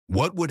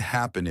What would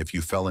happen if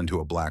you fell into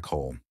a black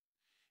hole?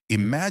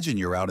 Imagine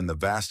you're out in the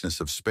vastness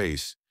of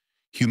space,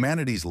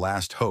 humanity's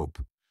last hope,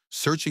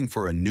 searching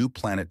for a new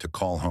planet to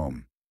call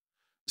home.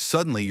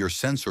 Suddenly, your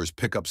sensors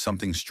pick up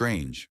something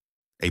strange,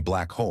 a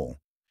black hole.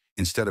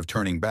 Instead of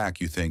turning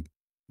back, you think,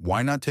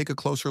 why not take a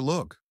closer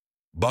look?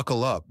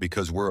 Buckle up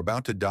because we're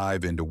about to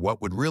dive into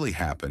what would really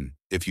happen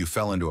if you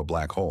fell into a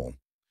black hole.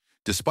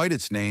 Despite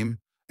its name,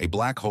 a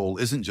black hole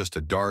isn't just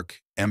a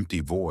dark,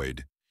 empty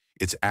void.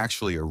 It's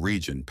actually a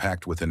region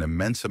packed with an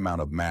immense amount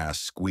of mass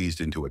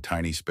squeezed into a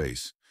tiny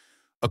space.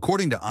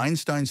 According to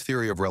Einstein's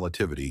theory of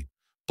relativity,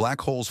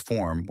 black holes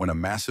form when a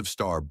massive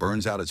star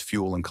burns out its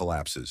fuel and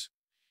collapses.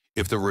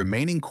 If the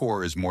remaining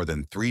core is more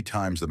than 3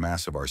 times the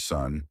mass of our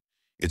sun,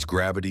 its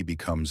gravity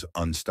becomes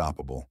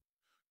unstoppable,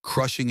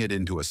 crushing it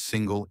into a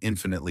single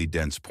infinitely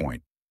dense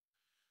point.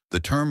 The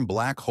term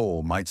black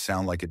hole might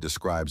sound like it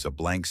describes a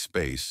blank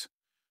space,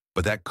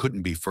 but that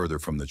couldn't be further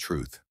from the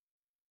truth.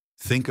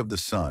 Think of the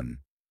sun,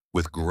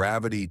 with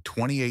gravity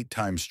 28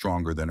 times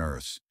stronger than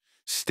Earth's.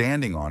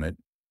 Standing on it,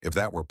 if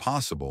that were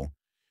possible,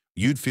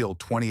 you'd feel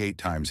 28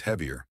 times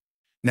heavier.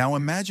 Now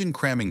imagine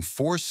cramming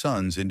 4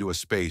 suns into a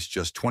space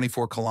just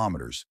 24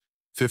 kilometers,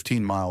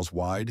 15 miles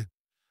wide,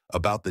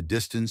 about the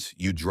distance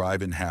you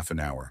drive in half an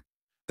hour.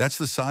 That's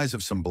the size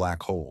of some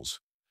black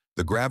holes.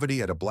 The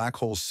gravity at a black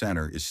hole's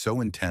center is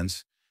so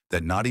intense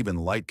that not even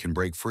light can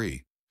break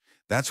free.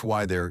 That's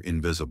why they're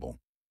invisible.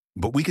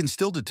 But we can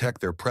still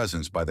detect their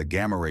presence by the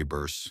gamma-ray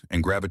bursts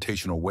and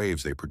gravitational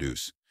waves they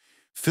produce.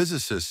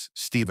 Physicist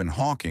Stephen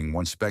Hawking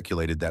once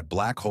speculated that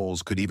black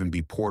holes could even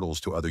be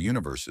portals to other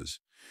universes.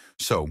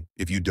 So,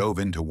 if you dove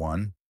into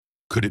one,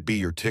 could it be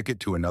your ticket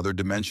to another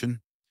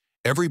dimension?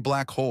 Every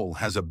black hole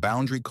has a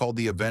boundary called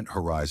the event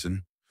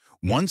horizon.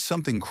 Once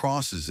something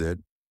crosses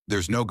it,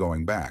 there's no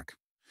going back.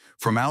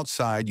 From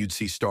outside, you'd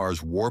see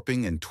stars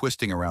warping and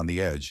twisting around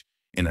the edge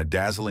in a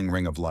dazzling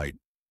ring of light.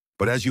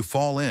 But as you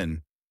fall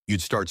in,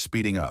 you'd start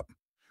speeding up,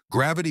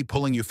 gravity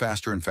pulling you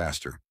faster and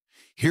faster.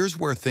 Here's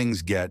where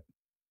things get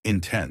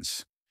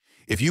intense.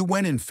 If you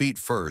went in feet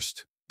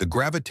first, the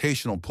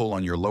gravitational pull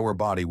on your lower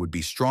body would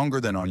be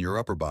stronger than on your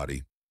upper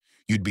body.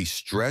 You'd be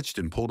stretched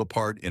and pulled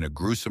apart in a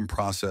gruesome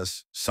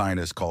process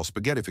scientists call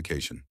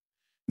spaghettification.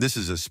 This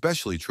is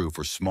especially true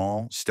for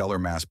small, stellar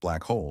mass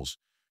black holes,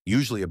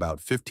 usually about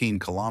 15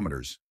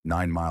 kilometers,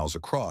 9 miles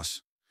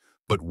across,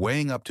 but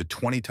weighing up to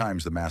 20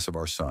 times the mass of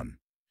our sun.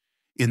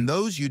 In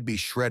those, you'd be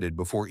shredded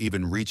before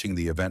even reaching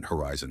the event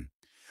horizon.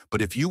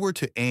 But if you were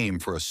to aim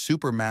for a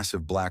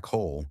supermassive black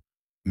hole,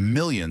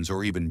 millions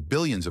or even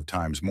billions of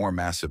times more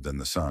massive than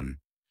the sun,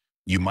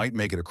 you might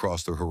make it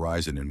across the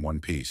horizon in one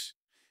piece.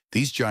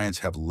 These giants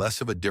have less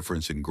of a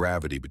difference in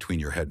gravity between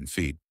your head and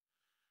feet,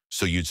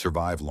 so you'd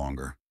survive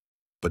longer,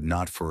 but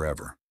not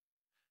forever.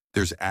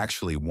 There's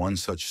actually one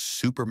such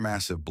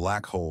supermassive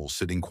black hole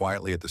sitting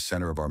quietly at the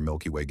center of our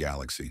Milky Way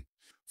galaxy.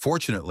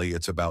 Fortunately,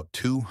 it's about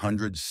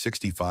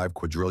 265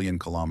 quadrillion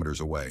kilometers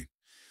away,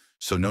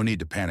 so no need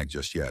to panic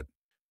just yet.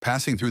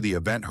 Passing through the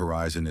event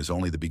horizon is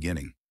only the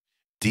beginning.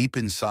 Deep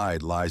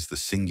inside lies the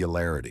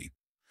singularity,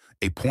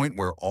 a point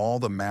where all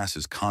the mass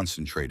is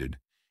concentrated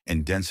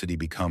and density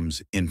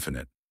becomes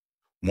infinite.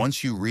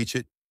 Once you reach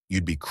it,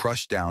 you'd be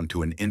crushed down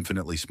to an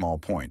infinitely small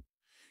point,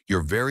 your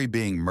very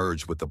being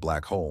merged with the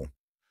black hole.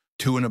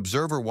 To an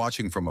observer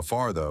watching from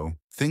afar, though,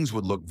 things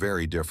would look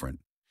very different.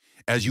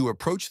 As you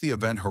approach the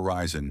event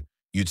horizon,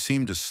 you'd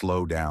seem to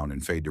slow down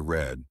and fade to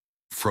red,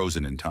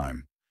 frozen in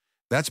time.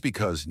 That's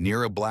because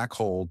near a black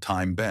hole,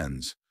 time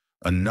bends,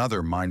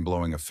 another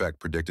mind-blowing effect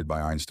predicted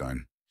by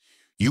Einstein.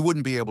 You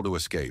wouldn't be able to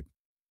escape.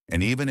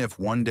 And even if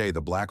one day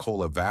the black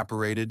hole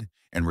evaporated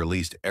and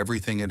released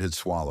everything it had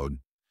swallowed,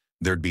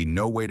 there'd be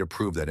no way to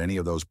prove that any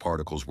of those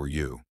particles were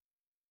you.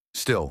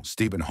 Still,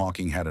 Stephen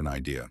Hawking had an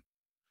idea.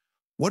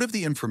 What if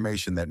the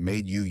information that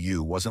made you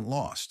you wasn't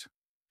lost?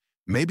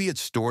 Maybe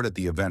it's stored at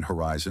the event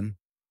horizon,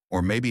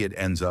 or maybe it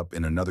ends up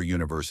in another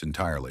universe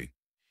entirely.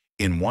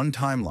 In one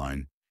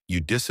timeline, you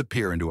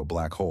disappear into a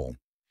black hole.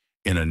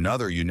 In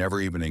another, you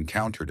never even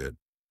encountered it.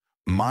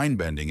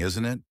 Mind-bending,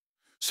 isn't it?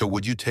 So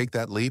would you take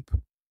that leap?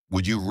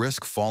 Would you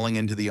risk falling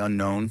into the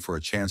unknown for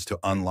a chance to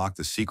unlock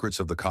the secrets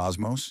of the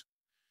cosmos?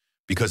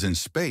 Because in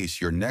space,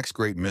 your next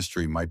great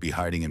mystery might be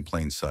hiding in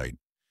plain sight.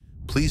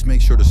 Please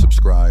make sure to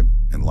subscribe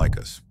and like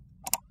us.